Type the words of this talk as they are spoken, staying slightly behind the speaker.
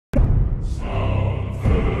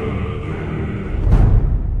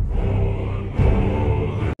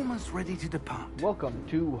almost ready to depart. Welcome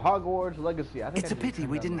to Hogwarts Legacy. It's a pity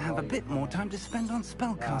we didn't have a bit more time to spend on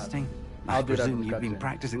spellcasting. I do that presume you've been cutscene.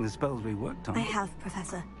 practicing the spells we worked on. I have,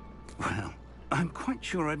 Professor. Well, I'm quite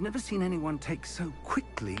sure I've never seen anyone take so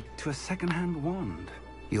quickly to a second-hand wand.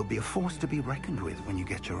 You'll be a force to be reckoned with when you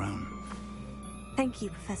get your own. Thank you,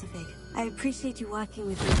 Professor Fig. I appreciate you working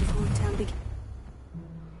with me before the term begins.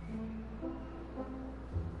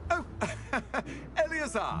 Oh,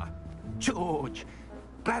 Eleazar! George,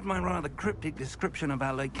 glad my rather cryptic description of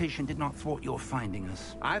our location did not thwart your finding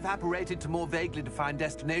us. I've apparated to more vaguely defined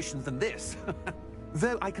destinations than this.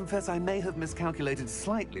 Though I confess I may have miscalculated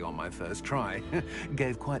slightly on my first try.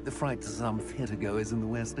 Gave quite the fright to some theatre-goers in the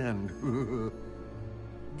West End.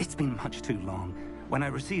 It's been much too long. When I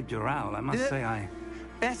received your owl, I must say I...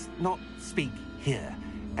 Best not speak here,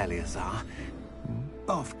 Eleazar.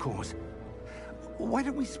 Of course. Why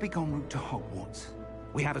don't we speak en route to Hogwarts?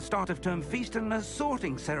 We have a start-of-term feast and a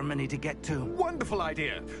sorting ceremony to get to. Wonderful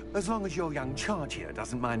idea! As long as your young charge here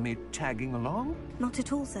doesn't mind me tagging along. Not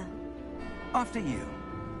at all, sir. After you.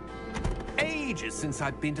 Ages since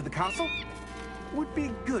I've been to the castle. Would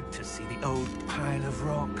be good to see the old pile of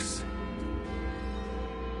rocks.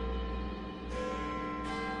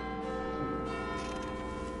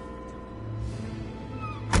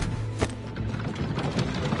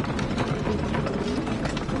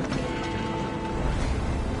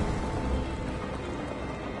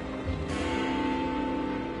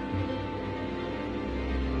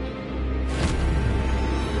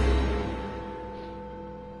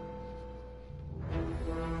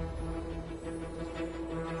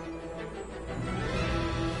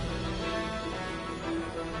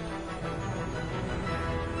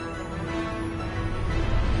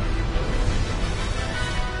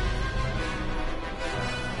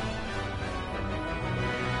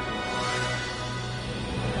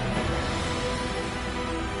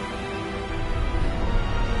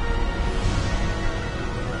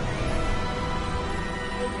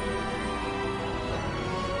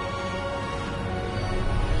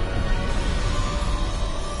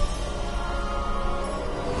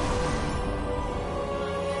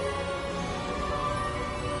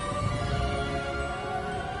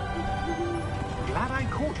 Glad I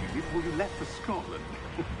caught you before you left for Scotland.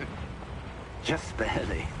 Just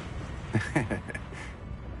barely.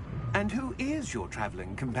 And who is your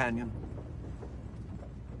traveling companion?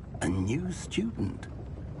 A new student.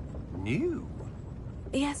 New?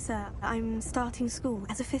 Yes, sir. I'm starting school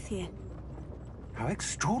as a 5th year. How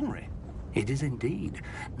extraordinary. It is indeed.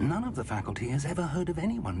 None of the faculty has ever heard of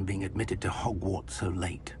anyone being admitted to Hogwarts so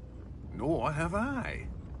late. Nor have I.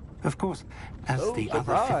 Of course, as Oh, the other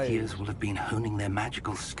surprise. 5th years will have been honing their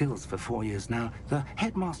magical skills for 4 years now, the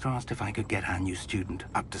headmaster asked if I could get our new student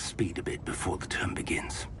up to speed a bit before the term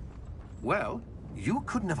begins. Well, you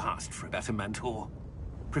couldn't have asked for a better mentor.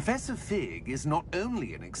 Professor Fig is not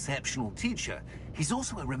only an exceptional teacher, he's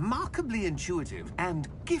also a remarkably intuitive and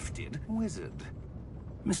gifted wizard.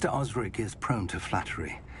 Mr. Osric is prone to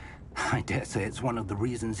flattery. I dare say it's one of the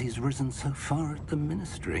reasons he's risen so far at the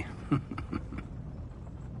Ministry.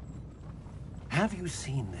 Have you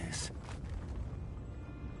seen this?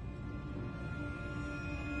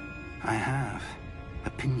 I have.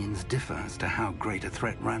 Opinions differ as to how great a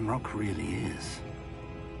threat Ranrock really is.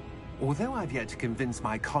 Although I've yet to convince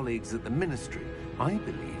my colleagues at the Ministry, I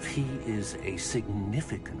believe he is a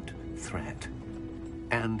significant threat.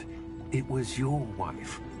 And it was your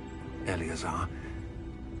wife, Eleazar,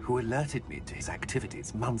 who alerted me to his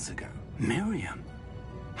activities months ago. Miriam?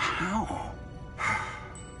 How?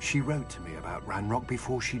 She wrote to me about Ranrock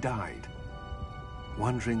before she died,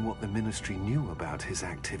 wondering what the Ministry knew about his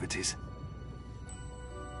activities.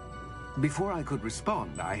 Before I could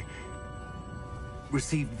respond, I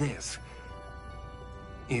received this.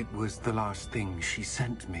 It was the last thing she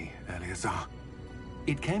sent me, Eleazar.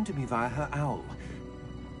 It came to me via her owl,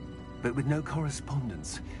 but with no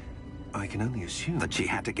correspondence. I can only assume That she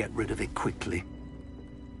had to get rid of it quickly.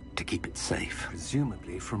 To keep it safe.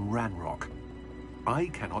 presumably from Ranrock. I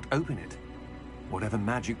cannot open it. Whatever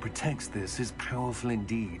magic protects this is powerful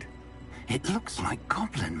indeed. It looks like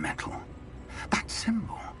goblin metal. That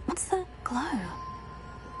symbol. What's the glow?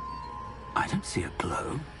 I don't see a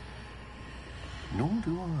glow. Nor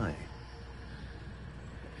do I.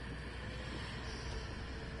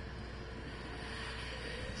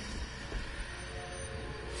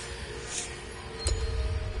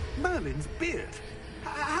 Merlin's beard.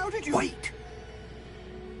 How did you... Wait!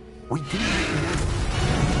 We didn't know.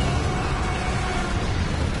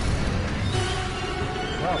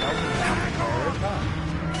 Wow, that was a time.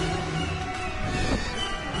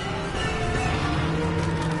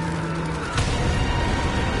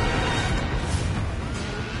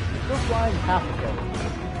 Sometimes you have to kill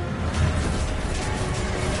them.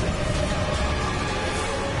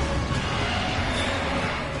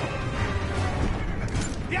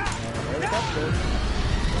 There's Captain.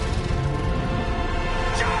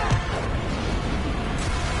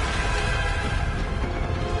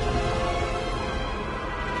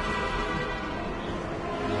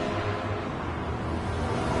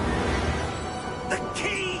 The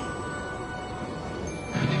key!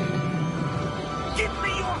 Give me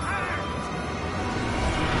your hand!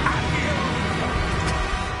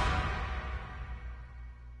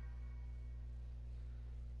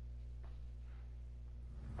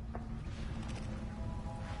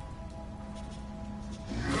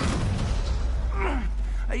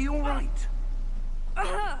 Are you all right?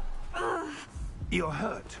 You're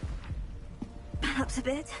hurt. Perhaps a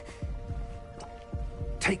bit.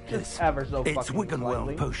 Take this. ever so It's fucking Wiggenweld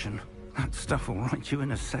slightly. potion. That stuff will right you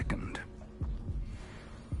in a second.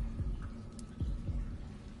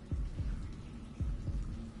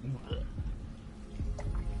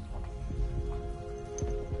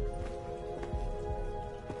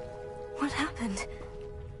 What happened?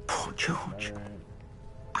 Poor George.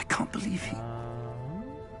 I can't believe he...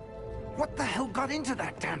 What the hell got into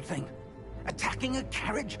that damn thing? Attacking a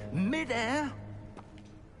carriage mid-air?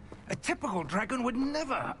 A typical dragon would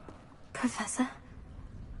never... Professor?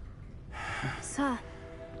 Sir,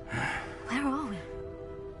 where are we?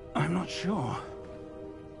 I'm not sure.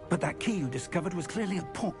 But that key you discovered was clearly a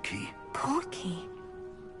port key. Port key?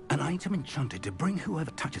 An item enchanted to bring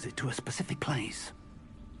whoever touches it to a specific place.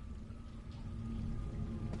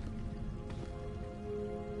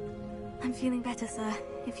 I'm feeling better, sir.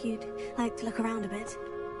 If you'd like to look around a bit.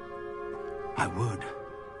 I would.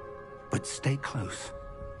 But stay close.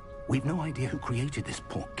 We've no idea who created this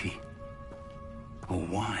port key. Or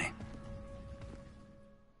why.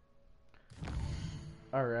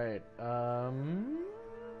 Alright,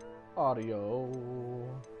 audio.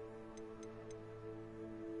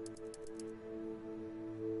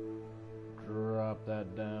 Drop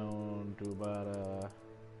that down to about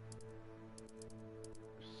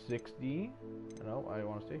 60. No, I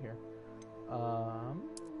want to stay here.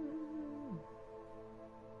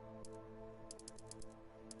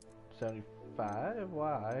 75.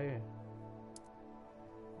 Why?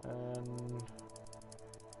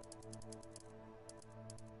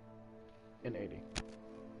 And 80.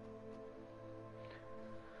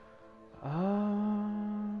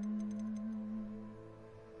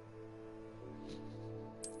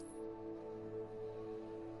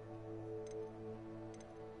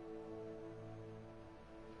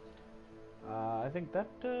 I think that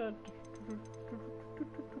I'll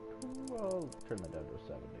turn that down to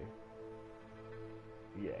 70.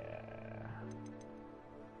 Yeah.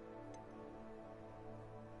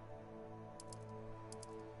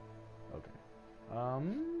 Okay.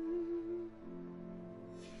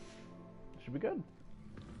 Should be good.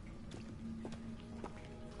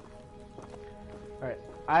 Alright,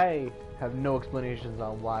 I have no explanations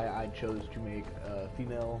on why I chose to make a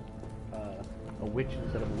female a witch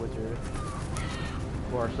instead of a wizard.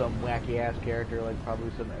 Or some wacky ass character like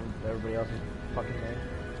probably some everybody else is fucking name.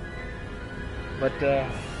 But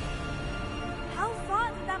How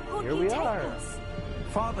far did that port here key we take are. us?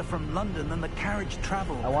 Farther from London than the carriage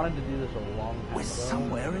traveled. I wanted to do this a long time We're ago.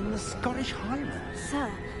 somewhere in the Scottish Highlands.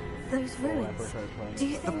 Sir, those When I ruins. first started playing Do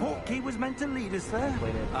you it. The think... port key was meant to lead us there.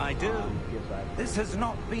 Played it I do. on PS5. This has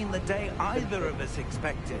not been the day either of us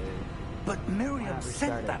expected. But Miriam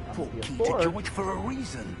sent that port key to PS4. George for a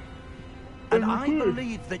reason. And I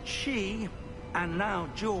believe that she, and now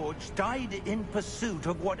George, died in pursuit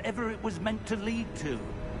of whatever it was meant to lead to.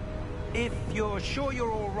 If you're sure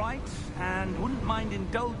you're all right, and wouldn't mind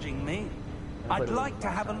indulging me, I'd like to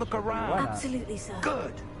have a look around. Absolutely, sir.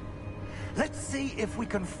 Good. Let's see if we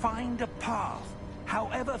can find a path,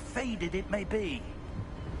 however faded it may be.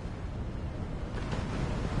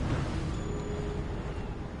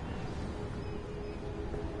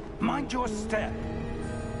 Mind your step.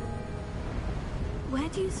 Where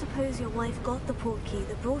do you suppose your wife got the port key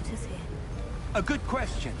that brought us here? A good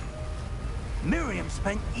question. Miriam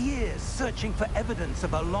spent years searching for evidence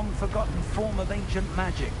of a long-forgotten form of ancient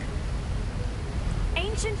magic.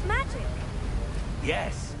 Ancient magic?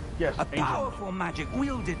 Yes. Yes, A ancient. powerful magic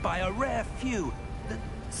wielded by a rare few that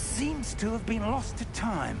seems to have been lost to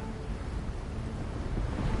time.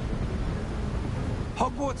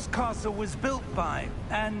 Hogwarts Castle was built by,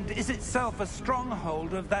 and is itself a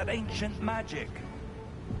stronghold of that ancient magic.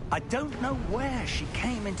 I don't know where she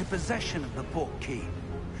came into possession of the port key,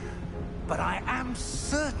 but I am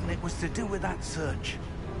certain it was to do with that search.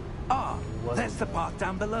 Ah, there's the path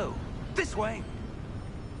down below. This way.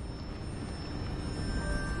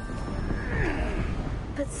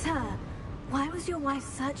 But sir, why was your wife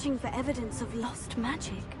searching for evidence of lost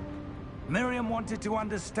magic? Miriam wanted to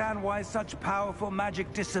understand why such powerful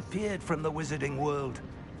magic disappeared from the wizarding world.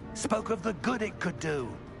 Spoke of the good it could do.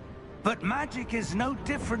 But magic is no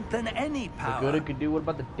different than any power. The good it could do, what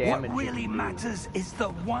about the damage? What really matters is the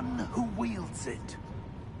one who wields it.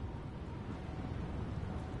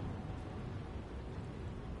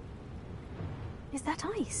 Is that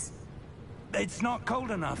ice? It's not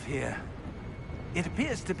cold enough here. It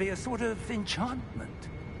appears to be a sort of enchantment.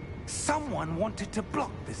 Someone wanted to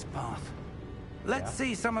block this path. Let's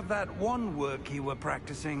see some of that wand work you were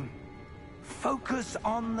practicing. Focus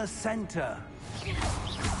on the center.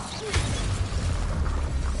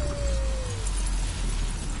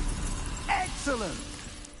 Excellent!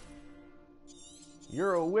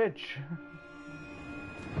 You're a witch.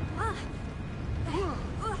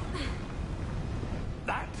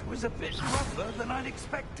 That was a bit rougher than I'd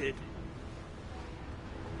expected.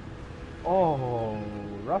 Oh,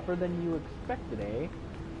 rougher than you expected, eh?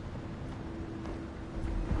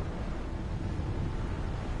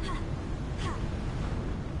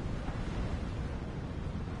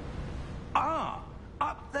 Ah,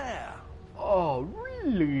 up there. Oh,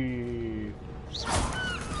 really?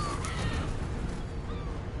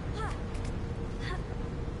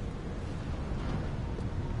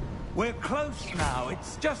 We're close now.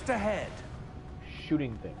 It's just ahead.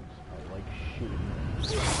 Shooting things. I like shooting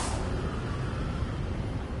things.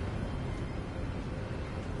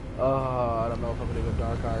 I don't know if I'm gonna go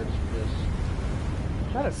dark arts for this.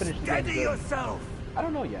 I'm trying to finish the game Steady good. yourself. I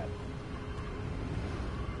don't know yet.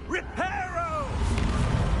 Reparo!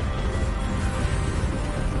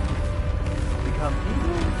 Become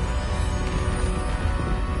evil?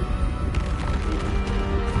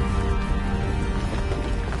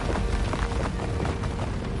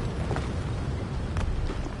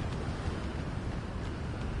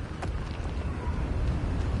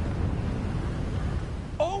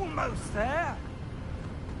 Almost there.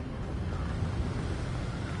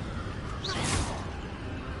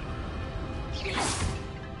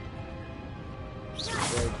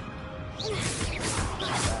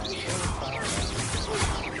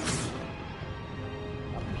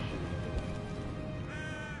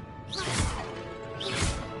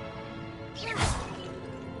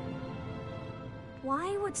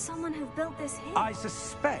 Why would someone have built this here? I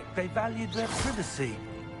suspect they valued their privacy.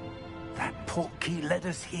 That portkey led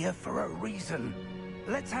us here for a reason.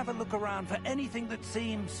 Let's have a look around for anything that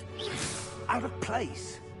seems out of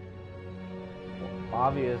place.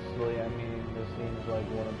 Obviously, I mean, this seems like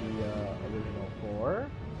one of the original four.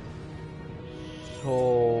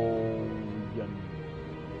 So,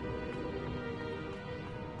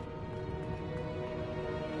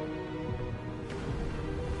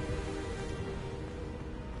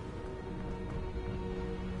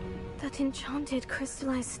 That enchanted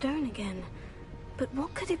crystallized stone again. But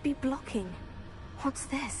what could it be blocking? What's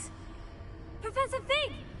this? Professor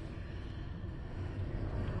Fig!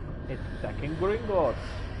 it's second Gringotts.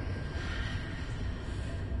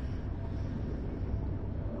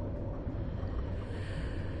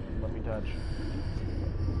 Let me touch.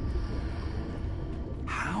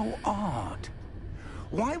 How odd.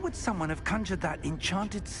 Why would someone have conjured that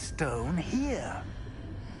enchanted stone here?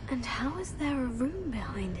 And how is there a room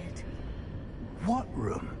behind it? What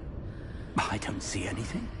room? I don't see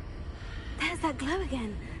anything. There's that glow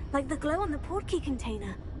again, like the glow on the portkey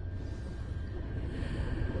container.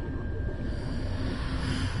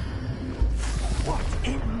 What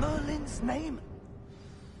in Merlin's name?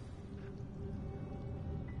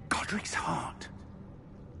 Godric's heart.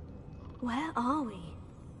 Where are we?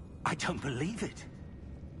 I don't believe it.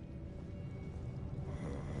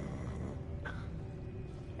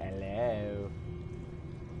 Hello.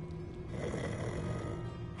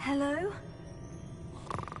 Hello?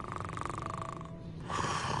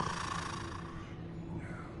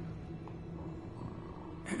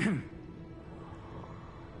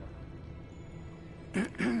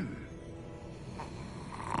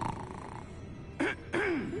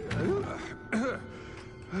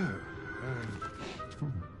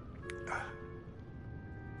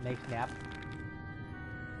 Nice nap.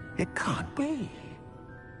 It can't be.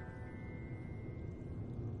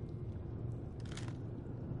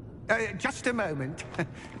 Just a moment.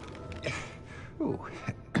 Oh.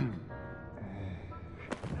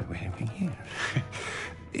 Wait a minute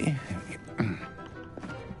here.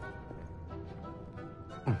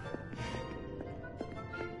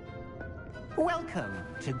 Welcome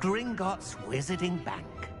to Gringotts Wizarding Bank.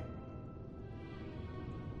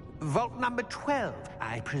 Vault number 12,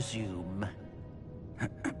 I presume.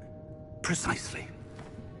 Precisely.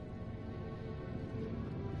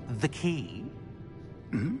 the key?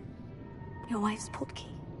 Your wife's portkey.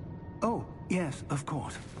 Oh, yes, of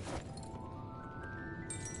course.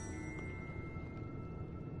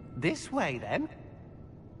 This way, then.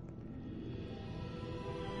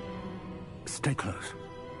 Stay close.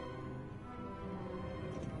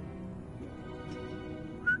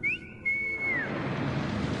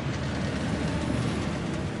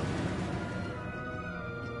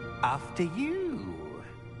 After you.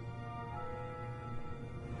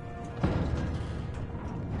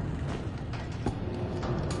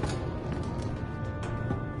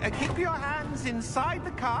 Keep your hands inside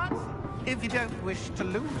the cart if you don't wish to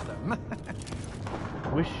lose them.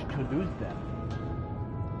 Wish to lose them.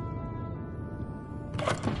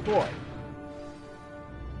 Boy.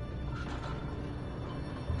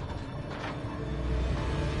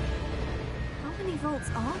 How many vaults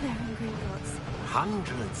are there in Gringotts?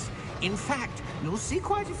 Hundreds. In fact, you'll see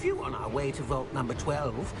quite a few on our way to vault number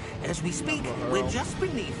 12. As we speak, we're just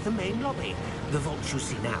beneath the main lobby. The vaults you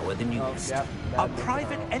see now are the newest. Are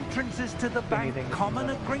private entrances to the bank common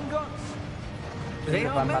at Gringotts? They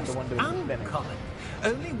if are I'm not most the one doing the spinning. uncommon.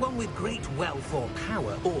 Only one with great wealth or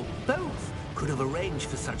power, or both, could have arranged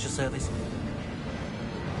for such a service.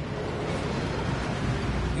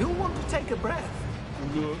 You'll want to take a breath.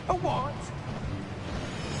 A what?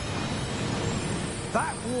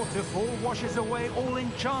 That waterfall washes away all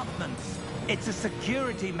enchantments. It's a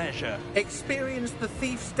security measure. Experienced the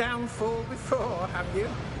thief's downfall before, have you?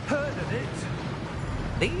 Heard of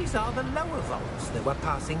it? These are the lower vaults that we're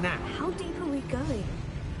passing now. How deep are we going?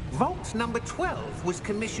 Vault number 12 was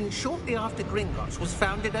commissioned shortly after Gringotts was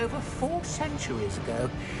founded over 4 centuries ago.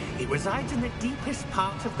 It resides in the deepest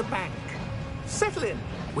part of the bank. Settle in.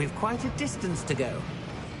 We've quite a distance to go.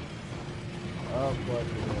 Oh, boy.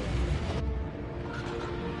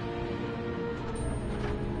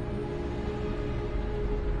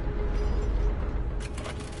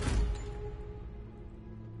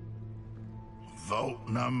 Vault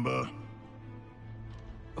number?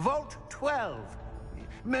 Vault 12.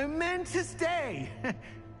 Momentous day.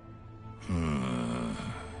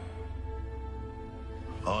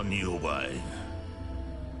 On your way.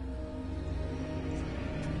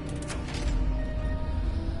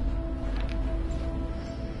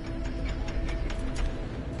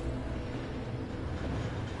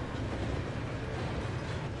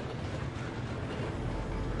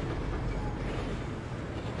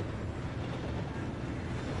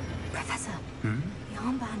 Professor, the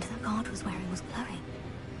armband that guard was wearing was glowing.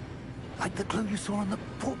 Like the glow you saw on the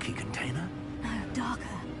portkey container? No, darker.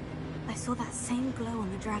 I saw that same glow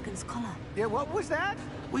on the dragon's collar. Yeah, what was that?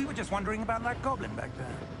 We were just wondering about that goblin back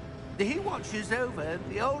there. He watches over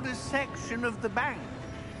the oldest section of the bank.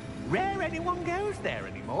 Rare anyone goes there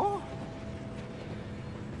anymore.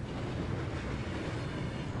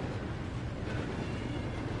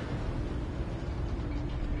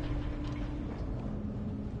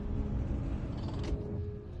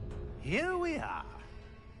 Here we are.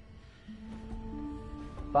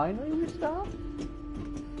 Finally we stop?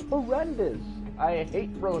 Horrendous. I hate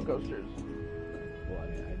roller coasters. Well,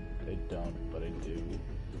 I don't, but I do.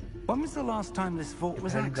 When was the last time this vault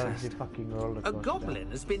was Depends on accessed? the fucking roller A coaster.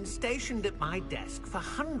 goblin has been stationed at my desk for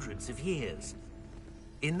hundreds of years.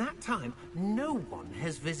 In that time, no one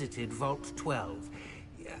has visited Vault 12.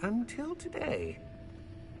 Until today.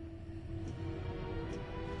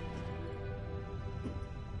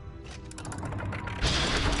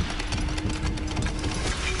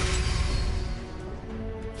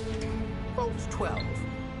 Vault 12.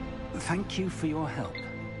 Thank you for your help.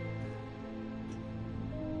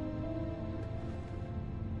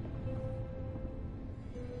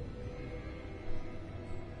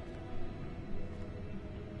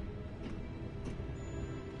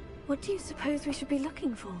 What do you suppose we should be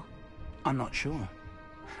looking for? I'm not sure.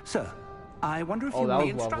 Sir, I wonder if Oh, you... that The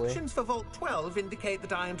was lovely. instructions for Vault 12 indicate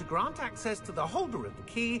that I am to grant access to the holder of the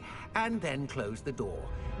key and then close the door.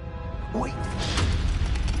 Wait!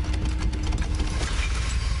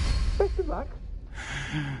 Best of luck.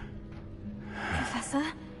 Professor?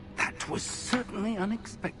 That was certainly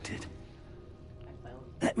unexpected.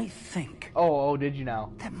 Let me think. Oh, did you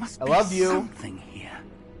now? There must I be love you. something here.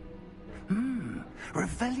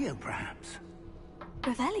 Revelio, perhaps.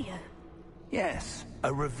 Revelio? Yes,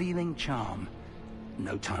 a revealing charm.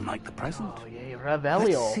 No time like the present. Oh, yay,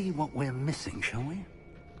 Revelio. Let's see what we're missing, shall we?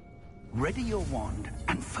 Ready your wand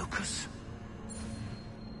and focus.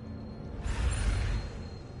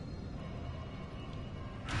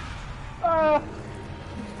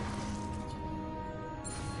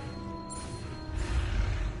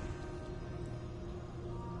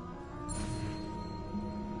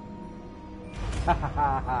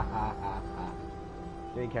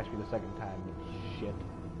 Didn't catch me the second time, shit.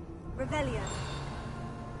 Revelio.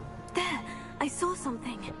 There, I saw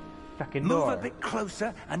something. Fucking Move door. a bit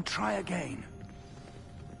closer and try again.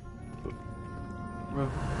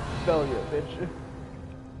 Revelio, bitch.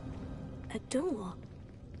 A door.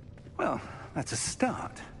 Well, that's a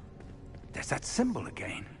start. There's that symbol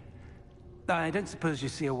again. I don't suppose you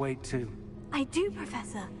see a way to... I do,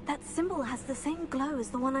 Professor. That symbol has the same glow as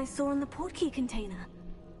the one I saw in the portkey container.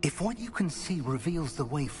 If what you can see reveals the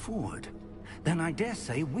way forward, then I dare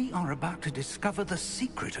say we are about to discover the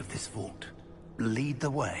secret of this vault. Lead the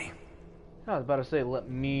way. I was about to say, let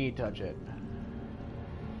me touch it.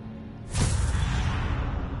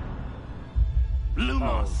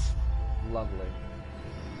 Lumos! Oh, lovely.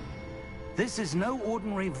 This is no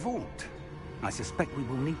ordinary vault. I suspect we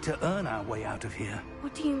will need to earn our way out of here.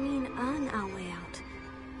 What do you mean, earn our way out?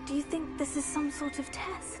 Do you think this is some sort of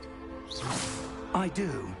test? I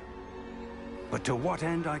do. But to what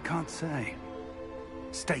end, I can't say.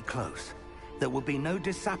 Stay close. There will be no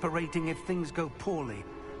disapparating if things go poorly.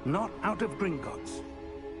 Not out of Gringotts.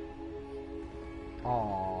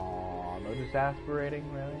 Aww, no disasperating,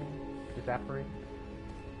 really? Disapperating?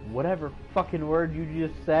 Whatever fucking word you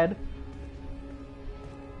just said.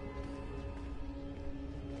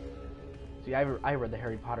 See, I read the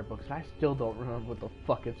Harry Potter books, and I still don't remember what the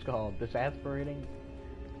fuck it's called. Disasperating?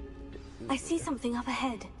 I see something up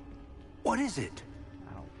ahead. What is it?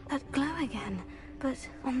 I don't That glow again, but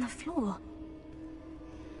on the floor.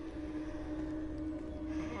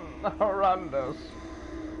 Horrendous.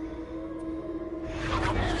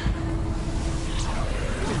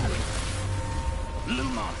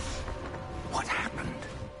 Lumos! What happened?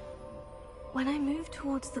 When I moved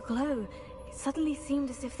towards the glow, it suddenly seemed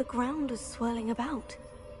as if the ground was swirling about.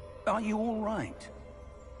 Are you all right?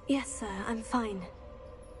 Yes, sir, I'm fine.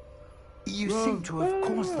 You seem to have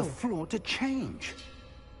caused the floor to change.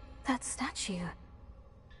 That statue.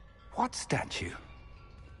 What statue?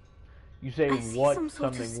 You say I see what some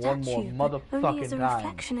sort of something one statue, more but only as motherfucking a time.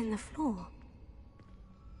 reflection in the floor.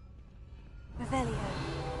 Revelio.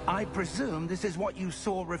 I presume this is what you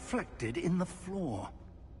saw reflected in the floor.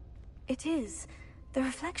 It is. The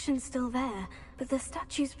reflection's still there, but the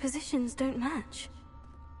statue's positions don't match.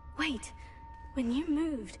 Wait. When you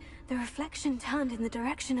moved, the reflection turned in the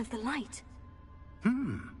direction of the light.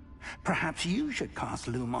 Perhaps you should cast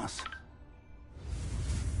Lumos.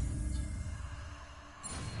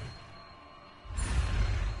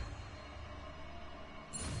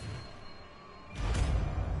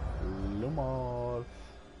 Lumos.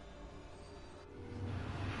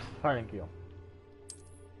 Thank you.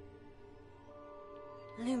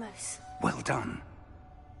 Lumos. Well done.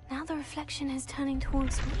 Now the reflection is turning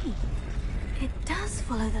towards me. It does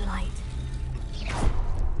follow the light.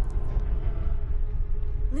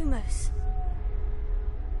 Lumos.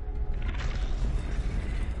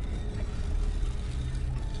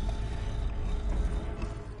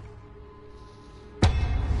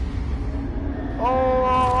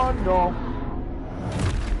 Oh no.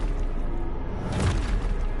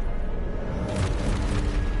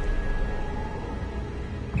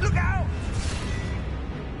 Look out!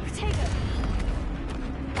 Protego.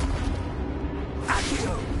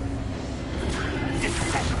 Accio!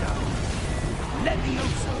 Descendo!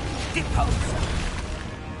 Levioso! Deposo!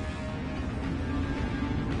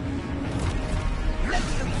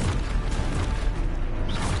 Levioso!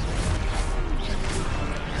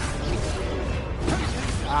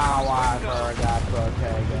 Oh, I forgot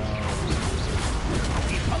Protego.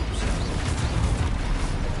 Deposo!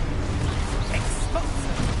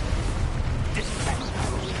 Exposo! Descendo!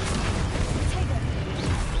 Protego.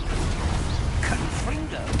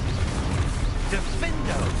 Confrindo!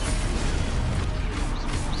 Defendo!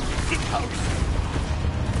 Deposo!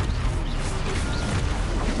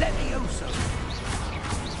 Levioso!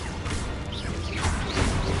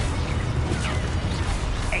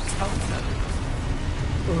 Exposo!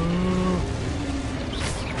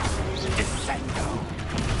 Descendo!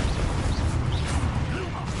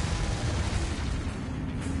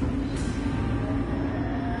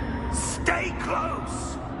 Stay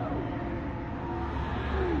close!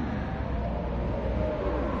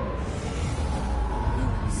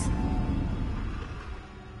 Lumos.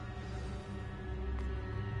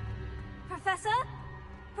 Professor?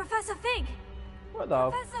 Professor Fig! Where the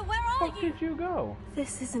Professor, where are fuck you? did you go?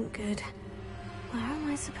 This isn't good. Where am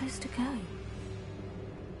I supposed to go?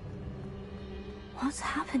 What's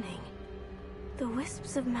happening? The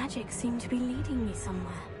wisps of magic seem to be leading me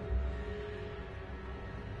somewhere.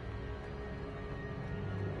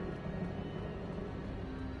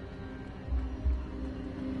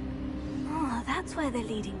 Oh, that's where they're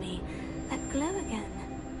leading me. That glow again.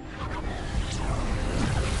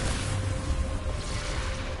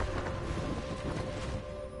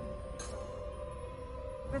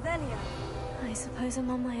 Revelio. I suppose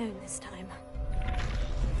I'm on my own this time.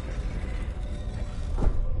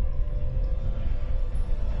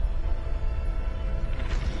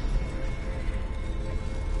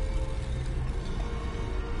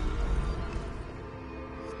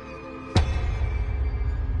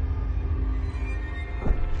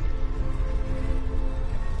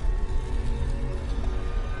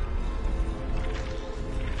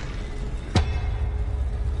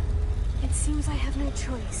 It seems I have no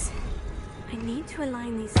choice. I need to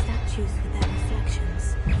align these statues with their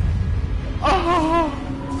reflections. Oh!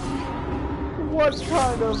 What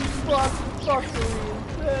kind of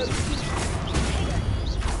fuckery is this?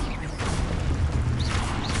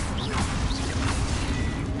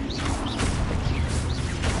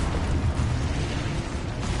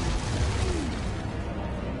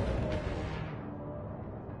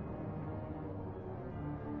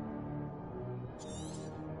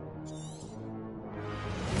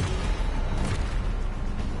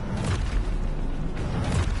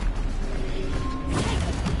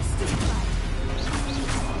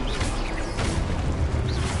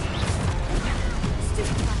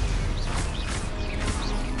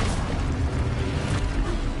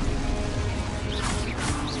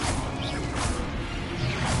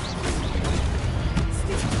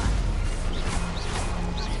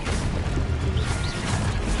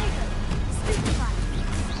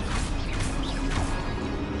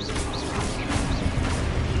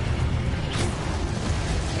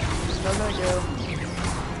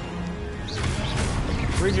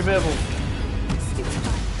 Read your Bible.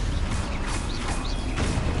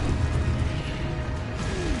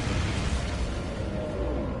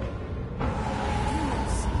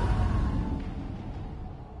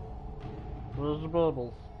 Where's the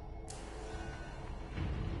Bible?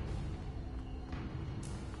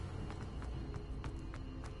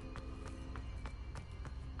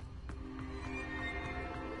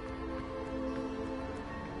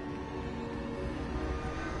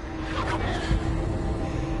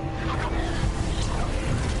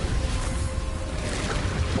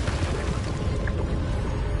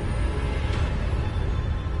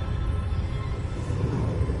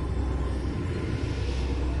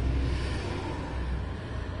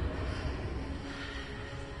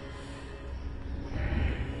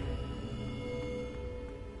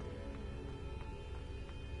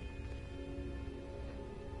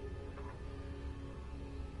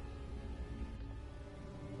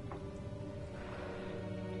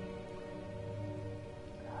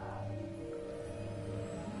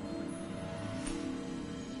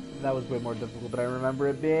 That was way more difficult than I remember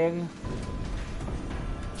it being.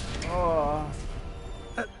 Oh.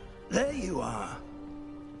 There you are.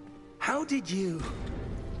 How did you...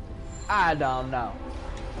 I don't know.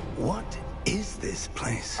 What is this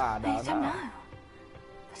place? I don't know.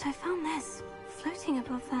 But I found this floating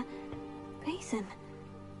above that basin.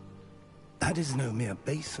 That is no mere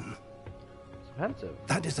basin. It's offensive.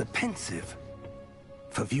 That is a pensive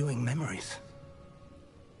for viewing memories.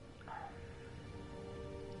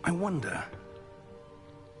 I wonder...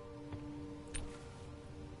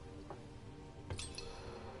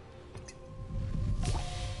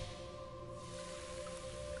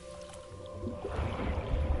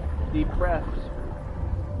 Deep breaths.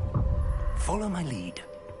 Follow my lead.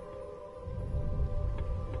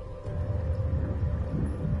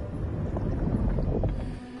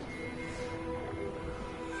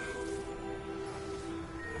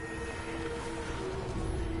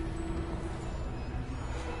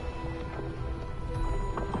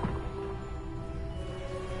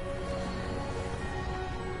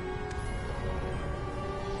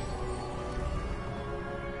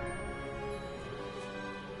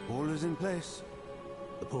 All is in place.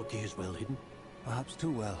 The portkey is well hidden. Perhaps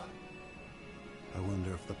too well. I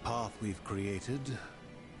wonder if the path we've created...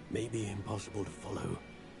 May be impossible to follow.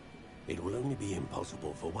 It will only be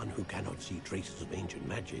impossible for one who cannot see traces of ancient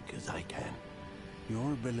magic as I can.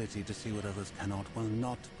 Your ability to see what others cannot will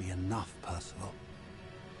not be enough, Percival.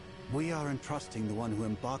 We are entrusting the one who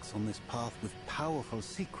embarks on this path with powerful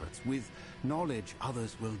secrets, with knowledge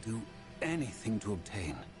others will do anything to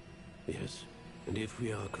obtain. Yes, and if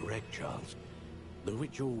we are correct, Charles, the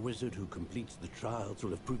witch or wizard who completes the trials will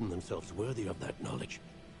have proven themselves worthy of that knowledge,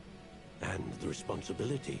 and the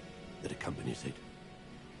responsibility that accompanies it.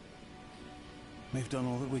 We've done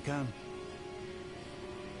all that we can.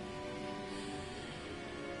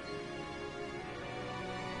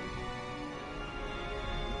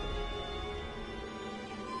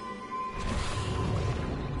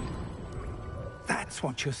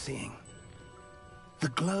 That's what you're seeing. The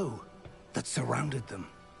glow that surrounded them.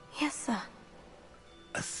 Yes, sir.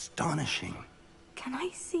 Astonishing. Can I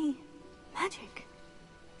see magic?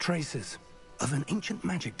 Traces of an ancient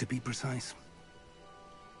magic, to be precise.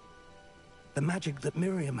 The magic that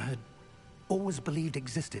Miriam had always believed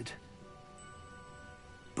existed,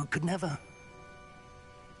 but could never.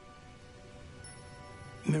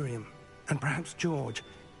 Miriam, and perhaps George,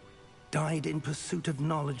 died in pursuit of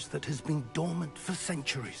knowledge that has been dormant for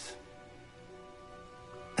centuries.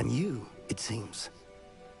 And you, it seems,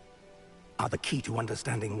 are the key to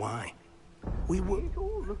understanding why. We were... It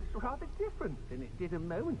all looks rather different than it did a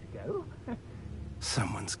moment ago.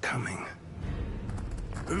 Someone's coming.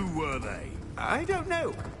 Who were they? I don't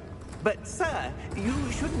know. But, sir,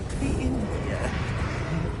 you shouldn't be in here.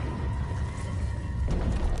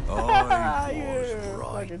 I was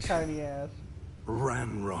Fucking right. tiny ass.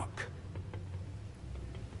 Ranrock.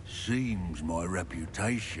 Seems my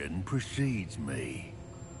reputation precedes me.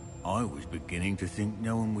 I was beginning to think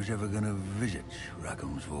no one was ever going to visit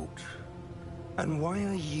Rackham's vault. And why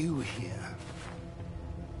are you here?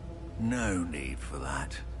 No need for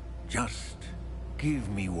that. Just give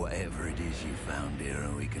me whatever it is you found here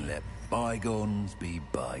and we can let bygones be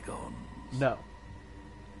bygones. No.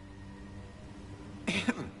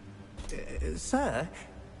 Sir,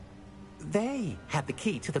 they had the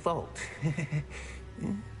key to the vault.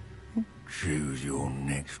 Choose your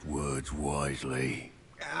next words wisely.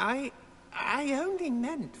 I only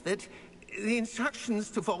meant that the instructions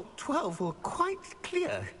to Vault 12 were quite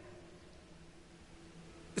clear.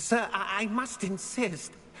 Sir, I must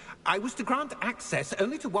insist. I was to grant access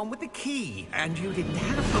only to one with the key, and you didn't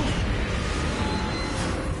have them.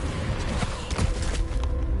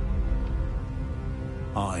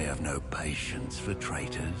 I have no patience for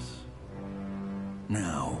traitors.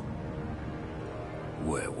 Now,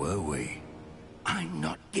 where were we? I'm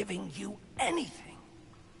not giving you anything.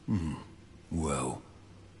 Well,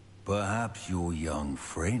 perhaps your young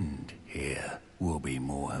friend here will be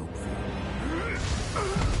more helpful.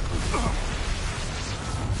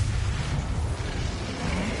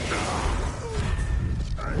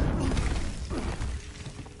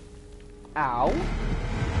 Ow.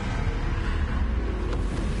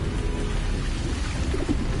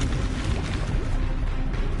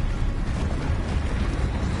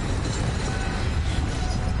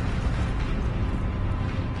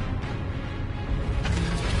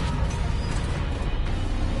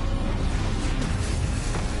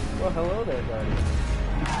 Well, hello there, Guardian.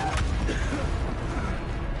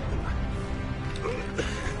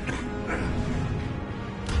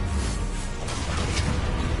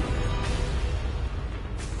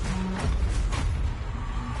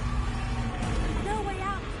 No way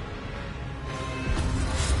out!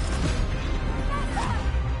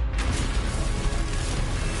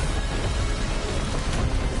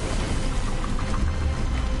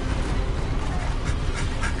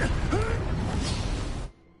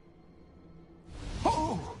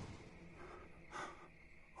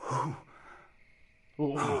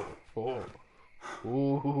 Ooh. Oh.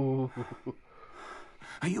 Ooh.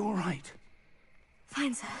 Are you all right?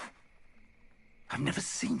 Fine, sir. I've never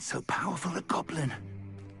seen so powerful a goblin.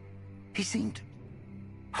 He seemed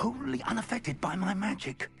wholly unaffected by my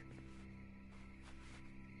magic.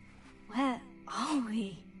 Where are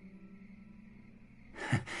we?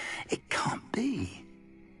 It can't be.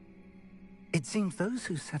 It seems those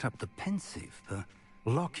who set up the pensive, the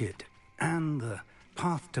locket, and the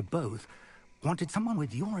path to both wanted someone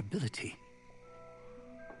with your ability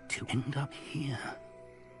to end up here.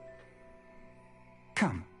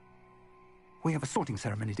 Come. We have a sorting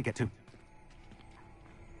ceremony to get to.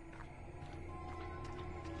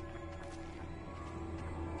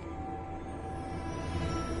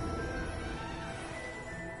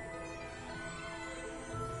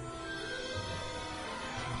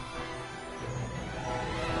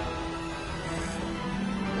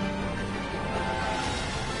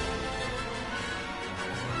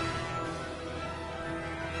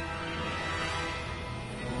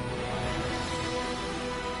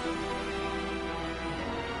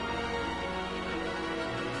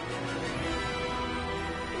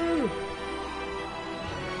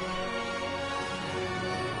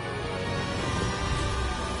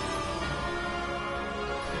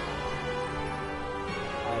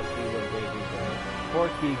 I see what Baby's saying. 4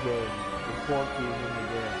 key game. There's 4 keys in the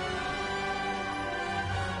game.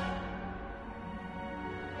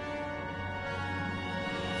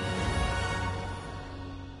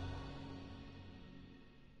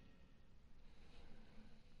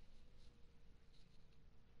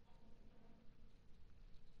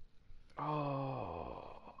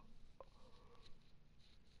 Oh.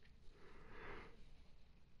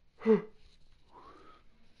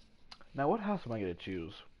 Now, what house am I going to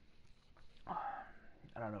choose?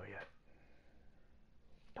 I don't know yet.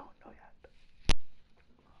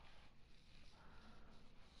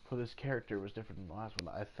 For this character, it was different than the last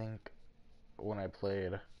one. I think when I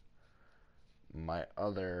played my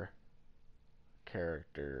other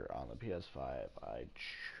character on the PS5, I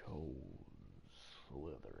chose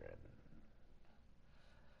Slytherin.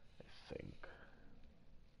 I think.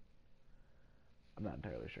 I'm not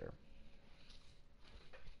entirely sure.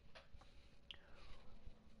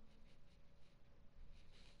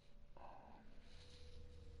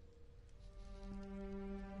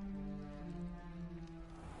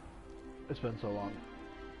 It's been so long.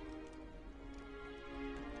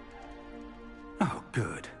 Oh,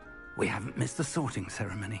 good. We haven't missed the sorting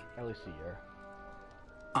ceremony. At least a year.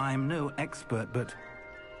 I'm no expert, but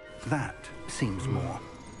that seems more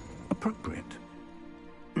appropriate.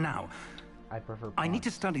 Now, I need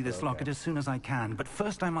to study this locket as soon as I can, but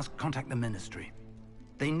first I must contact the Ministry.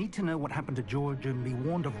 They need to know what happened to George and be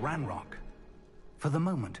warned of Ranrock. For the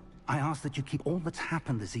moment, I ask that you keep all that's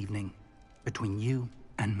happened this evening between you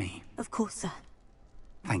and me. Of course, sir.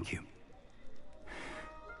 Thank you.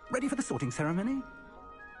 Ready for the sorting ceremony?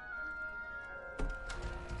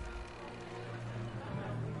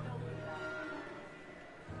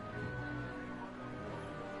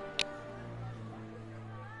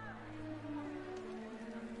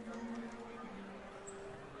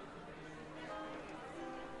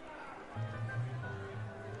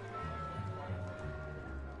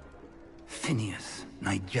 Phineas,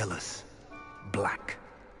 Nigellus, Black.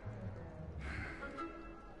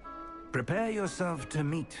 Prepare yourself to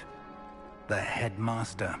meet the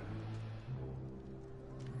headmaster.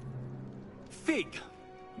 Fig,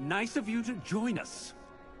 nice of you to join us.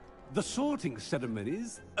 The sorting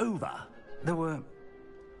ceremony's over. There were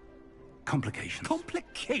complications.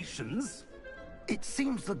 Complications? It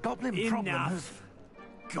seems the goblin problem has... Enough!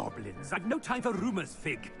 Goblins. I've no time for rumors,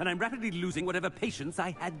 Fig, and I'm rapidly losing whatever patience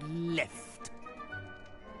I had left.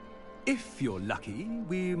 If you're lucky,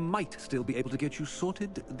 we might still be able to get you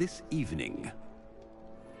sorted this evening.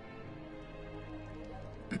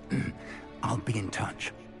 I'll be in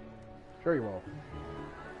touch. Very well.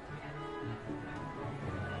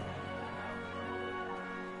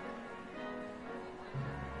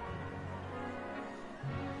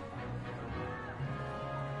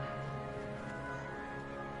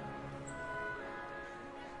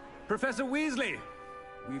 Professor Weasley,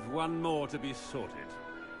 we've one more to be sorted.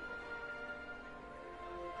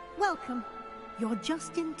 Welcome. You're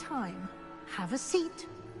just in time. Have a seat.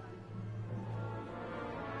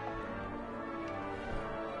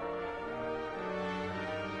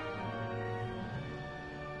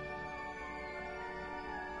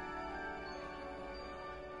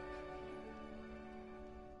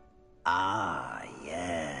 Ah,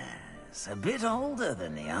 yes. A bit older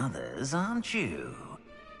than the others, aren't you?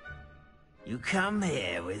 You come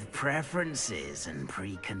here with preferences and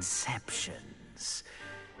preconceptions.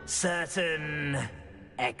 Certain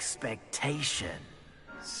expectations.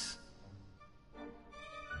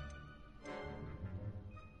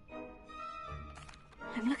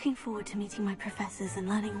 I'm looking forward to meeting my professors and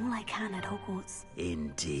learning all I can at Hogwarts.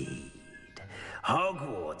 Indeed.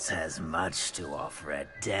 Hogwarts has much to offer a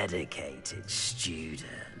dedicated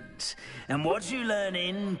student. And what you learn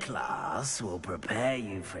in class will prepare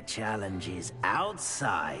you for challenges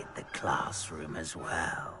outside the classroom as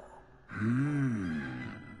well.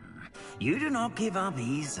 You do not give up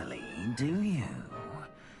easily, do you?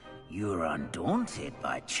 You are undaunted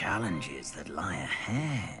by challenges that lie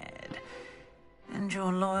ahead. And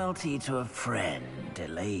your loyalty to a friend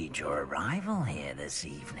delayed your arrival here this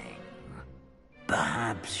evening.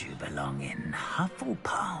 Perhaps you belong in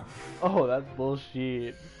Hufflepuff. Oh, that's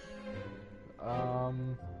bullshit.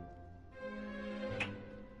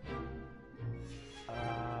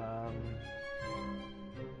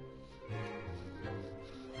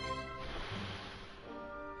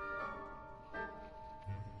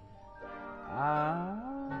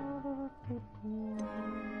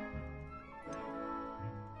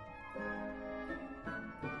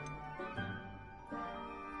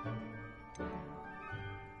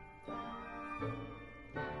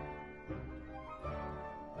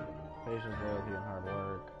 Patience, loyalty, and hard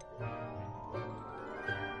work.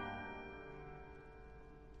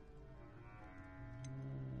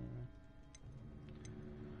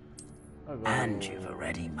 And you've a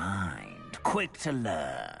ready mind, quick to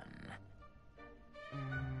learn.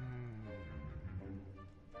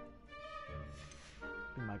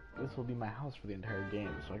 This will be my house for the entire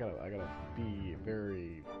game, so I gotta be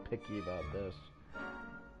very picky about this.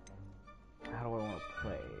 How do I want to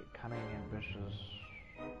play?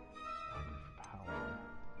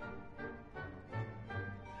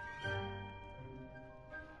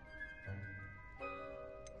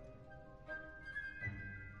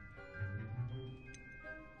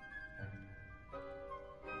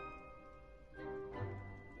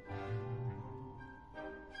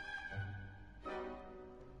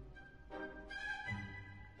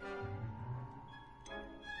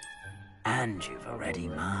 And you've a ready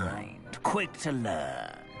mind, quick to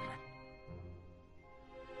learn.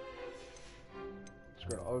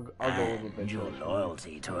 I'll go a little bit. And your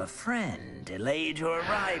loyalty to a friend delayed your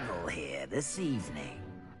arrival here this evening.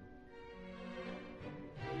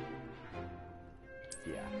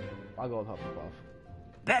 Yeah, I'll go with Hufflepuff.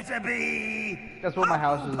 Better be. That's what my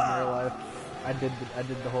house is in real life. I did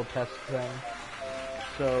the whole test thing.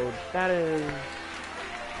 So that is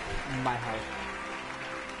my house.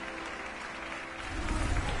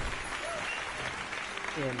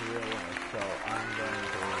 In real life, so I'm going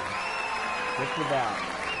to stick with that.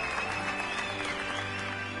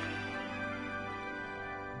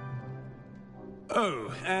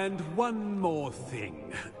 Oh, and one more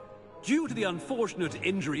thing. Due to the unfortunate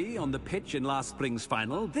injury on the pitch in last spring's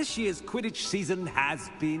final, this year's Quidditch season has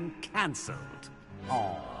been cancelled.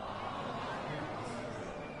 Aww.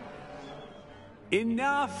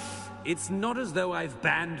 Enough! It's not as though I've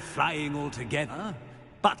banned flying altogether,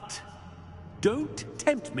 but don't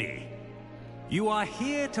tempt me. You are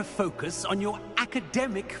here to focus on your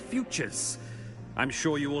academic futures. I'm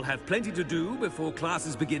sure you will have plenty to do before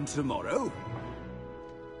classes begin tomorrow.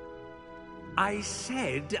 I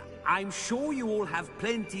said, I'm sure you all have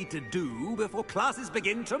plenty to do before classes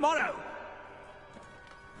begin tomorrow.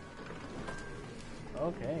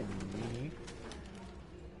 Okay, me.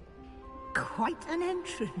 Quite an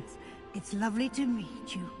entrance. It's lovely to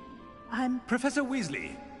meet you. Professor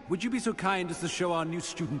Weasley, would you be so kind as to show our new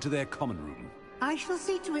student to their common room? I shall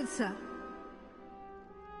see to it, sir.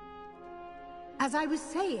 As I was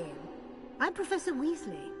saying, I'm Professor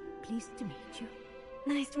Weasley. Pleased to meet you.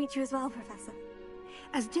 Nice to meet you as well, Professor.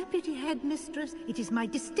 As Deputy Headmistress, it is my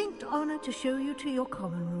distinct honor to show you to your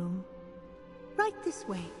common room. Right this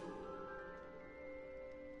way.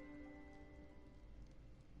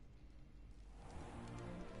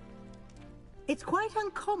 It's quite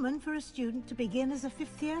uncommon for a student to begin as a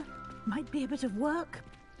fifth year. Might be a bit of work,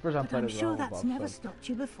 but I'm sure that's never stopped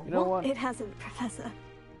you before. You know what? It hasn't, Professor.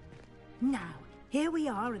 Now, here we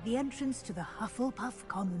are at the entrance to the Hufflepuff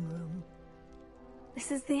common room. This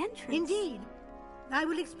is the entrance? Indeed. I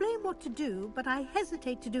will explain what to do, but I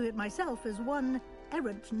hesitate to do it myself as one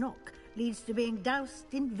errant knock leads to being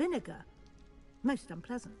doused in vinegar. Most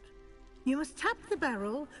unpleasant. You must tap the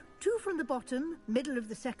barrel, 2 from the bottom, middle of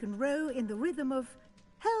the second row, in the rhythm of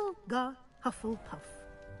Helga Hufflepuff.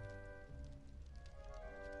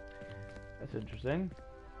 That's interesting.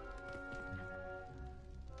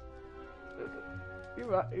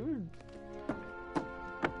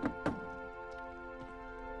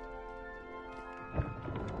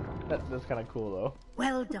 That's kind of cool, though.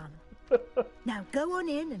 Well done. Now go on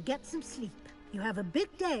in and get some sleep. You have a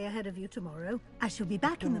big day ahead of you tomorrow. I shall be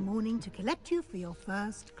back in the morning to collect you for your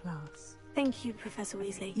first class. Thank you, Professor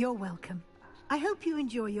Weasley. You're welcome. I hope you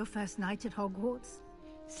enjoy your first night at Hogwarts.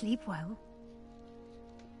 Sleep well.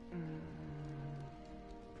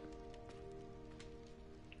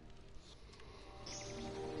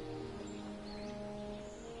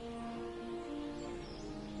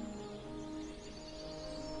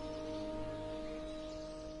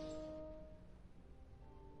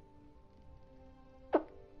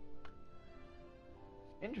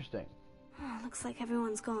 Interesting. Oh, looks like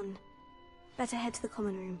everyone's gone. Better head to the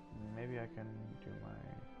common room. Maybe I can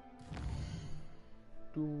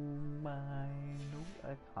no,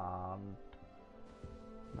 I can't.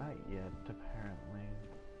 Not yet, apparently.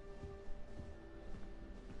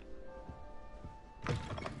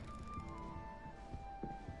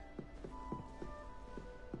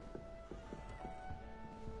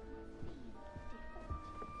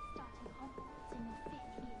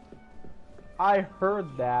 I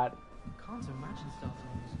heard that. Can't imagine starting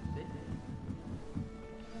on this bit.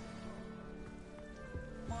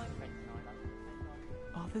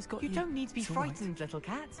 Arthur's got you. You don't need to be frightened, little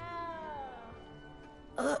cat.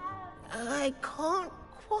 I can't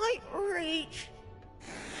quite reach.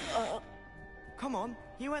 Come on,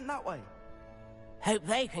 he went that way. Hope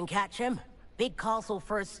they can catch him. Big castle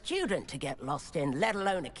for a student to get lost in, let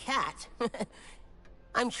alone a cat.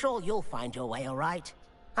 I'm sure you'll find your way all right.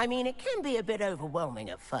 I mean, it can be a bit overwhelming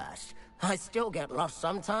at first. I still get lost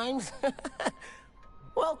sometimes.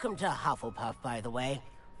 Welcome to Hufflepuff, by the way.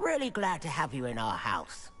 Really glad to have you in our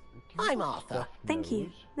house. I'm Arthur. Thank you.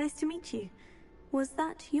 Nice to meet you. Was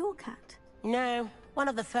that your cat? No, one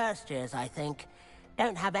of the first years, I think.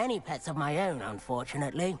 Don't have any pets of my own,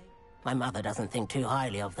 unfortunately. My mother doesn't think too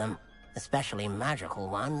highly of them, especially magical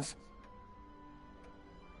ones.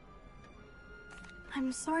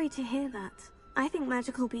 I'm sorry to hear that. I think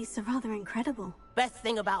magical beasts are rather incredible. Best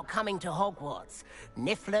thing about coming to Hogwarts.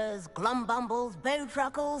 Nifflers, glumbumbles,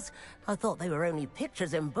 bowtruckles. I thought they were only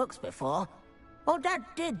pictures in books before. Well, Dad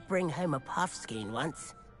did bring home a puffskein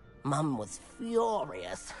once. Mum was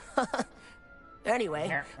furious.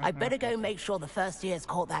 Anyway, I better go make sure the first years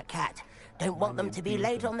caught that cat. Don't want them to be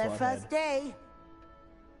late on their first day.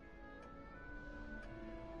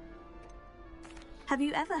 Have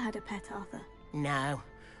you ever had a pet, Arthur? No.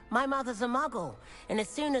 My mother's a muggle, and as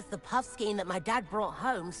soon as the puffskein that my dad brought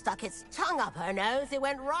home stuck its tongue up her nose, it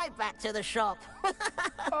went right back to the shop.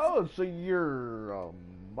 Oh, so you're a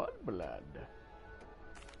mudblood.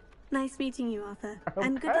 Nice meeting you, Arthur. Okay.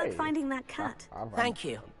 And good luck finding that cat. Thank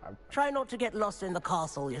you. Try not to get lost in the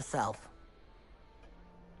castle yourself.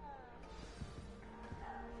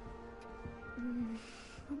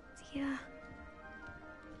 Oh dear.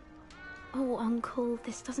 Oh, Uncle,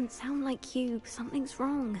 this doesn't sound like you. Something's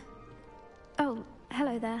wrong. Oh,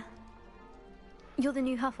 hello there. You're the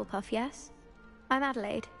new Hufflepuff, yes? I'm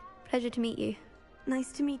Adelaide. Pleasure to meet you.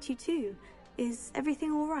 Nice to meet you too. Is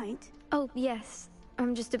everything all right? Oh, yes.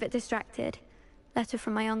 I'm just a bit distracted. Letter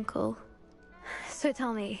from my uncle. So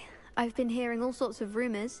tell me, I've been hearing all sorts of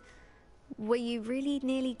rumors. Were you really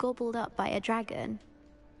nearly gobbled up by a dragon?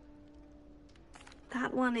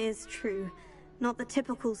 That one is true. Not the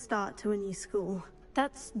typical start to a new school.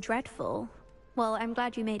 That's dreadful. Well, I'm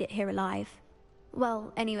glad you made it here alive.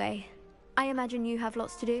 Well, anyway, I imagine you have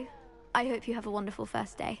lots to do. I hope you have a wonderful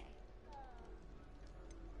first day.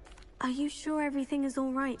 Are you sure everything is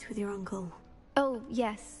all right with your uncle? Oh,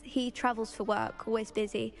 yes. He travels for work, always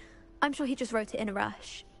busy. I'm sure he just wrote it in a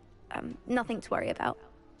rush. Nothing to worry about.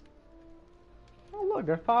 Oh, look,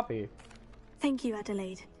 there's Poppy. Thank you,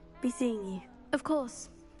 Adelaide. Be seeing you. Of course.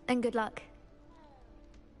 And good luck.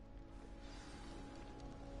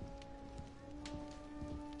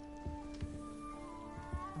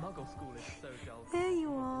 Muggle school is so dull. There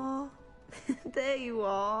you are. There you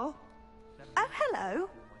are. Oh, hello.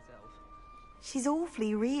 She's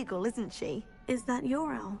awfully regal, isn't she? Is that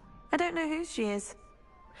your owl? I don't know who she is.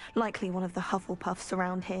 Likely one of the Hufflepuffs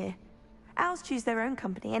around here. Owls choose their own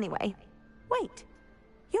company anyway. Wait,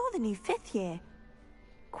 you're the new 5th year.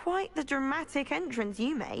 Quite the dramatic entrance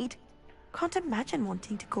you made. Can't imagine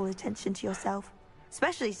wanting to call attention to yourself,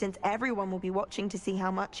 especially since everyone will be watching to see how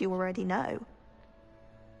much you already know.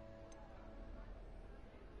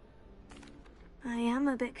 I am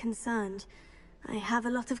a bit concerned. I have a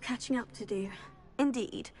lot of catching up to do.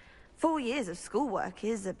 Indeed. 4 years of schoolwork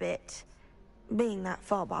is a bit... being that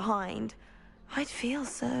far behind. I'd feel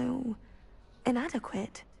so...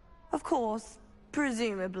 inadequate. Of course,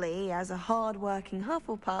 presumably, as a hard-working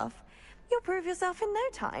Hufflepuff, you'll prove yourself in no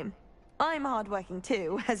time. I'm hard-working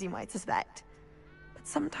too, as you might suspect. But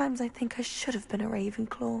sometimes I think I should have been a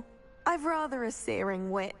Ravenclaw. I've rather a searing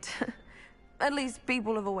wit. At least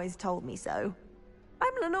people have always told me so.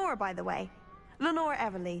 I'm Lenora, by the way. Lenora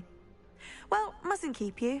Everly. Well, mustn't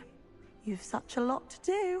keep you. You've such a lot to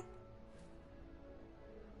do.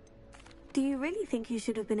 Do you really think you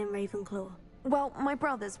should have been in Ravenclaw? Well, my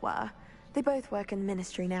brothers were. They both work in the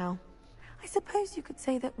Ministry now. I suppose you could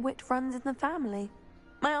say that wit runs in the family.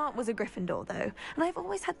 My aunt was a Gryffindor, though, and I've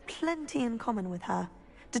always had plenty in common with her.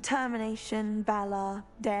 Determination, valor,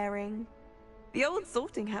 daring. The old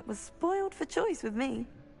sorting hat was spoiled for choice with me.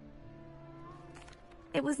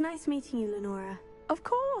 It was nice meeting you, Lenora. Of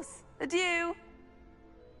course. Adieu.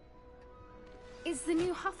 Is the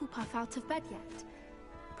new Hufflepuff out of bed yet?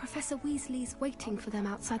 Professor Weasley's waiting for them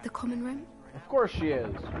outside the common room. Of course she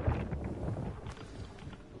is.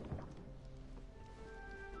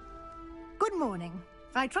 Good morning.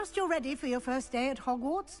 I trust you're ready for your first day at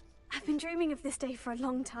Hogwarts? I've been dreaming of this day for a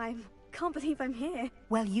long time. Can't believe I'm here.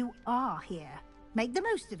 Well, you are here. Make the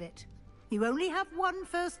most of it. You only have one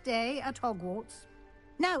first day at Hogwarts.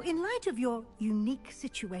 Now, in light of your unique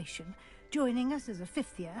situation, joining us as a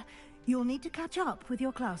 5th year, you'll need to catch up with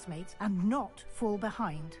your classmates and not fall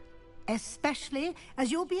behind. Especially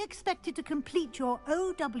as you'll be expected to complete your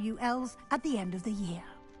OWLs at the end of the year.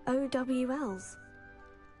 OWLs?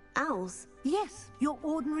 Owls? Yes, your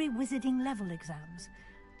ordinary wizarding level exams.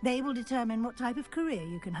 They will determine what type of career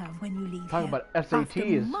you can have when you leave Talking here. about SATs.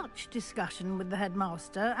 After much discussion with the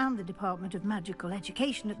headmaster and the Department of Magical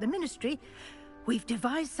Education at the Ministry, we've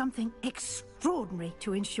devised something extraordinary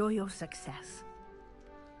to ensure your success.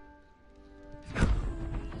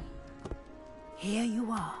 Here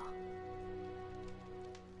you are.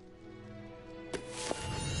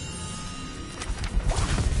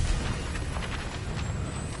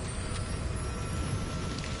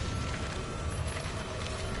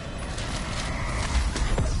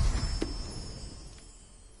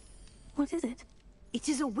 What is it? It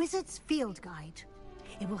is a wizard's field guide.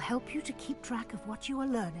 It will help you to keep track of what you are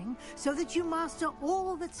learning so that you master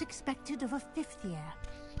all that's expected of a 5th year.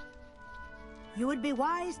 You would be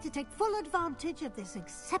wise to take full advantage of this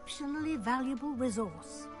exceptionally valuable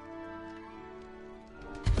resource.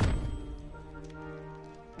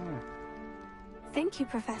 Thank you,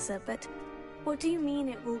 Professor, but what do you mean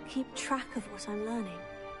it will keep track of what I'm learning?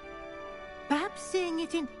 Perhaps seeing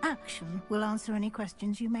it in action will answer any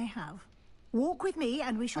questions you may have. Walk with me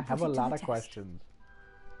and we shall put it to the test. I have a lot of questions.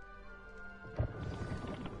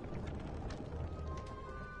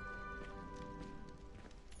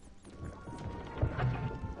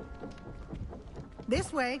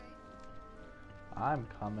 This way. I'm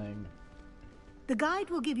coming. The guide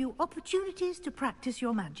will give you opportunities to practice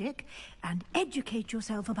your magic and educate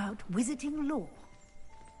yourself about wizarding lore.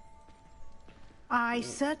 I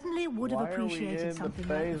certainly would have appreciated something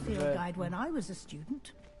like the field guide when I was a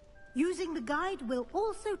student. Using the guide will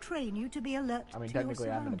also train you to be alert to your surroundings. Technically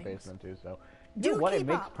I'm in the basement too, so... You know what? It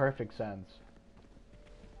makes perfect sense.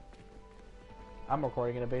 I'm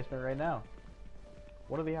recording in a basement right now.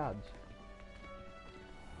 What are the odds?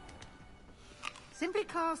 Simply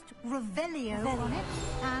cast Revelio on it,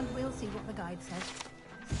 and we'll see what the guide says.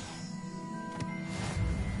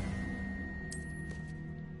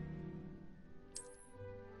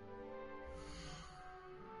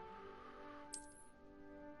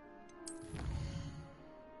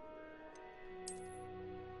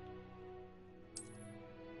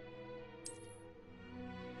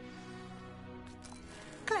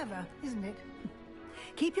 Clever, isn't it?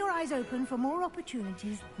 Keep your eyes open for more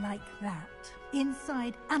opportunities like that,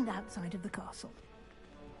 inside and outside of the castle.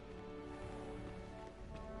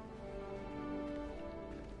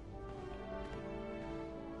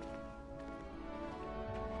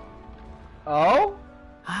 Oh?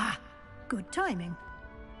 Ah, good timing.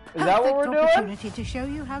 Is that what we're doing? Opportunity to show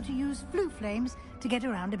you how to use flue flames to get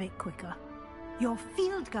around a bit quicker. Your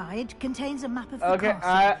field guide contains a map of the castle.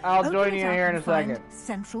 Okay, I'll join you here in a second.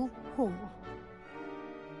 Central Hall.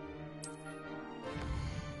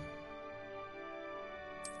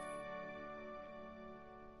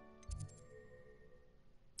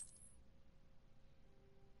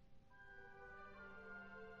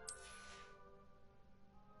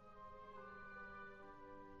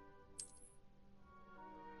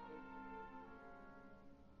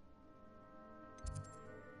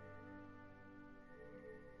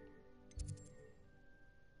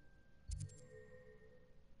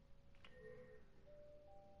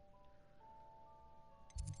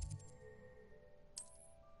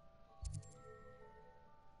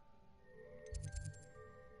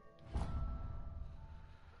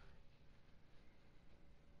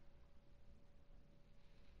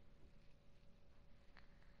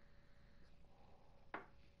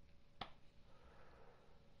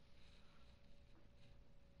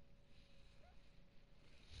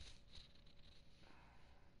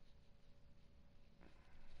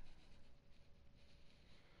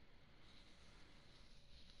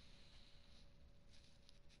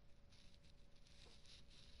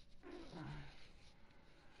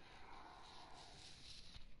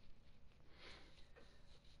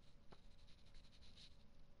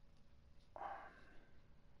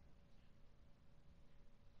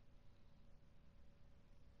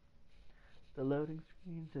 The loading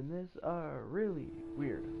screens in this are really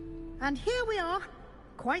weird. And here we are.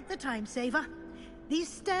 Quite the time saver. These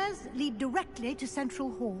stairs lead directly to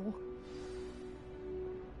Central Hall.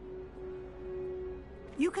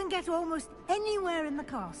 You can get almost anywhere in the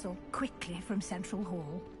castle quickly from Central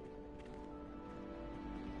Hall.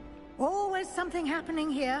 Always something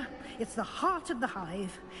happening here. It's the heart of the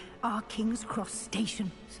hive. Our King's Cross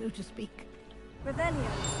station, so to speak.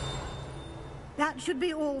 Revelio. That should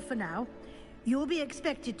be all for now. You'll be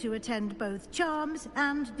expected to attend both Charms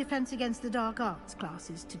and Defense Against the Dark Arts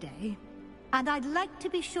classes today. And I'd like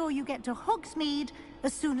to be sure you get to Hogsmeade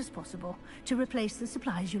as soon as possible to replace the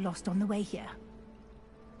supplies you lost on the way here.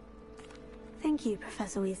 Thank you,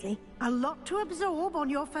 Professor Weasley. A lot to absorb on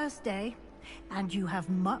your first day, and you have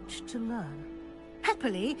much to learn.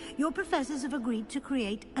 Happily, your professors have agreed to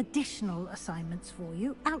create additional assignments for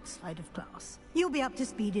you outside of class. You'll be up to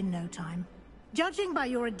speed in no time. Judging by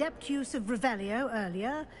your adept use of Revelio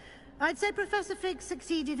earlier, I'd say Professor Fig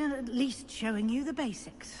succeeded in at least showing you the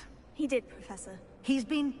basics. He did, Professor. He's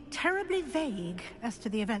been terribly vague as to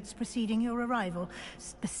the events preceding your arrival,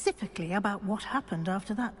 specifically about what happened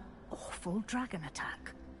after that awful dragon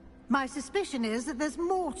attack. My suspicion is that there's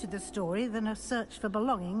more to the story than a search for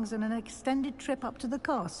belongings and an extended trip up to the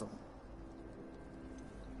castle.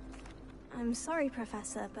 I'm sorry,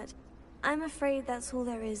 Professor, but I'm afraid that's all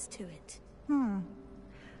there is to it.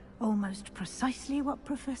 Almost precisely what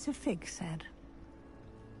Professor Fig said.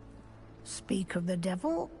 Speak of the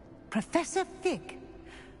devil, Professor Fig.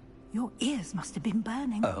 Your ears must have been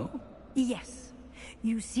burning. Oh? Yes.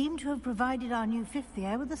 You seem to have provided our new fifth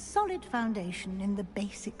year with a solid foundation in the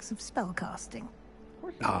basics of spellcasting.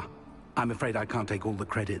 Ah, I'm afraid I can't take all the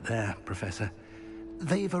credit there, Professor.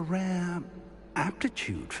 They've a rare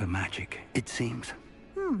aptitude for magic, it seems.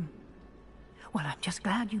 Well, I'm just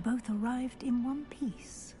glad you both arrived in one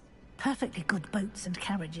piece. Perfectly good boats and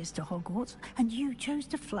carriages to Hogwarts, and you chose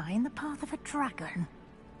to fly in the path of a dragon.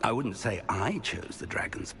 I wouldn't say I chose the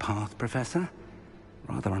dragon's path, Professor.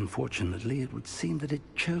 Rather unfortunately, it would seem that it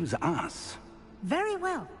chose us. Very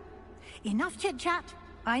well. Enough chit-chat.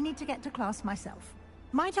 I need to get to class myself.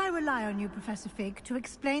 Might I rely on you, Professor Fig, to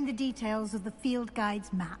explain the details of the field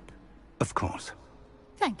guide's map? Of course.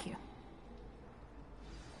 Thank you.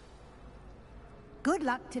 Good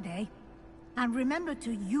luck today. And remember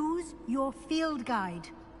to use your field guide.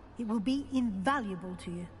 It will be invaluable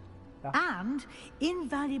to you. And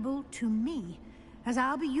invaluable to me, as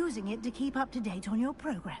I'll be using it to keep up to date on your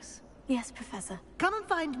progress. Yes, Professor. Come and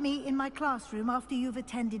find me in my classroom after you've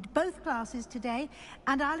attended both classes today,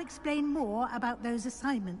 and I'll explain more about those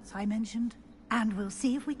assignments I mentioned. And we'll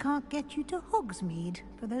see if we can't get you to Hogsmeade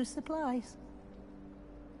for those supplies.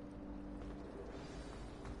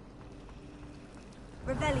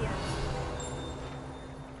 Revelio.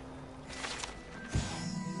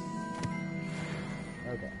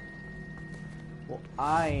 Okay. Well,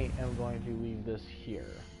 I am going to leave this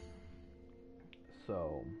here.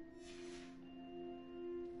 So...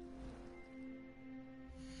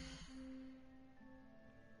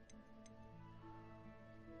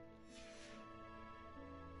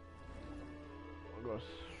 we'll go...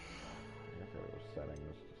 I guess there was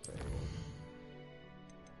settings to save.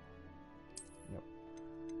 Yep.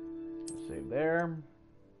 Save there.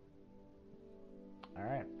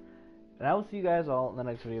 Alright. And I will see you guys all in the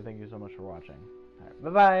next video. Thank you so much for watching. Alright,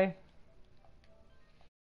 bye-bye!